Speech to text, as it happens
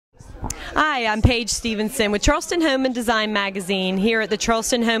Hi, I'm Paige Stevenson with Charleston Home and Design Magazine here at the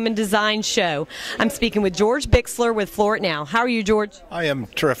Charleston Home and Design Show. I'm speaking with George Bixler with Floor It Now. How are you, George? I am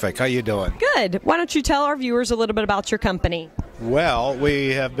terrific. How you doing? Good. Why don't you tell our viewers a little bit about your company? Well, we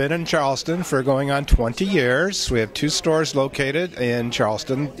have been in Charleston for going on 20 years. We have 2 stores located in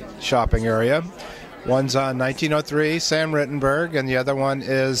Charleston shopping area. One's on 1903 Sam Rittenberg, and the other one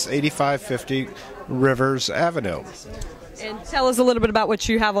is 8550 Rivers Avenue. And tell us a little bit about what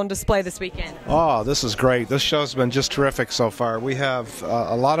you have on display this weekend. Oh, this is great. This show's been just terrific so far. We have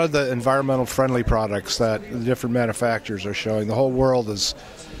a lot of the environmental friendly products that the different manufacturers are showing. The whole world is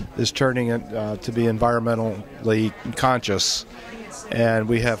turning it to be environmentally conscious. And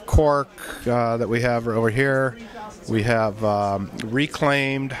we have cork that we have over here. We have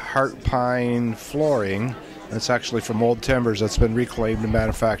reclaimed heart pine flooring. It's actually from old timbers that's been reclaimed and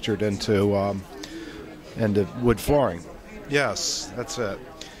manufactured into wood flooring. Yes, that's it.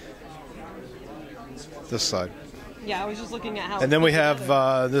 This side. Yeah, I was just looking at how. And then we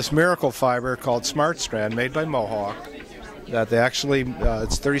have this miracle fiber called Smart Strand, made by Mohawk. That they actually,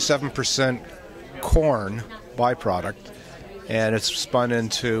 it's 37% corn byproduct, and it's spun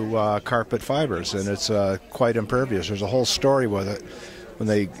into carpet fibers, and it's quite impervious. There's a whole story with it. When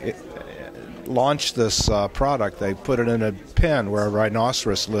they launched this product, they put it in a pen where a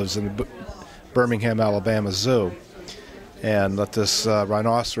rhinoceros lives in the Birmingham, Alabama Zoo, and let this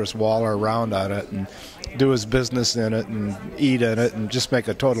rhinoceros waller around on it and do his business in it and eat in it and just make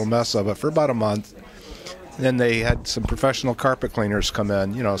a total mess of it for about a month. Then they had some professional carpet cleaners come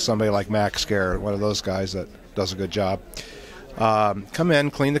in, you know, somebody like Max Scare, one of those guys that does a good job. Come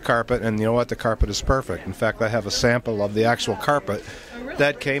in, clean the carpet, and you know what? The carpet is perfect. In fact, I have a sample of the actual carpet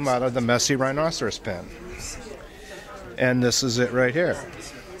that came out of the messy rhinoceros pen. And this is it right here.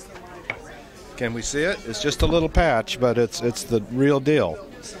 Can we see it? It's just a little patch, but it's the real deal.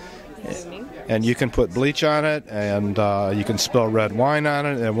 And you can put bleach on it, and you can spill red wine on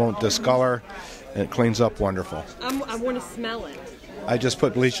it, and it won't discolor. And it cleans up wonderful. I want to smell it. I just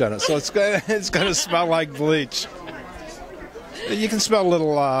put bleach on it, so it's going to smell like bleach. You can smell a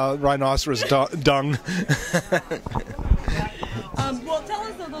little rhinoceros dung. Well, tell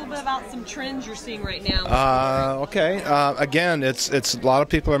us a little bit about some trends you're seeing right now. Okay. Again, it's a lot of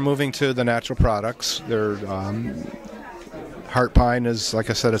people are moving to the natural products. They're heart pine is, like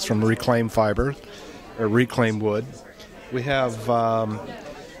I said, it's from reclaimed fiber or reclaimed wood. We have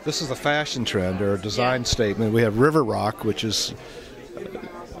this is a fashion trend or a design statement. We have River Rock, which is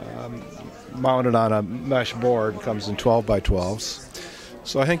mounted on a mesh board, comes in 12 by 12s.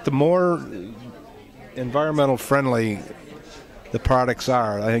 So I think the more environmental friendly the products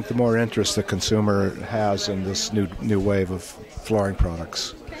are, I think the more interest the consumer has in this new wave of flooring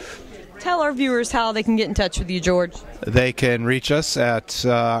products. Tell our viewers how they can get in touch with you, George. They can reach us at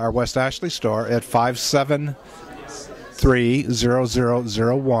our West Ashley store at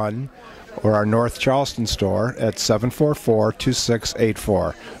 573-0001 or our North Charleston store at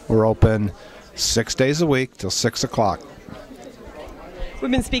 744-2684. We're open 6 days a week till 6 o'clock. We've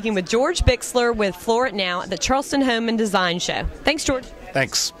been speaking with George Bixler with Floor It Now at the Charleston Home and Design Show. Thanks, George.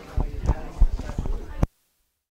 Thanks.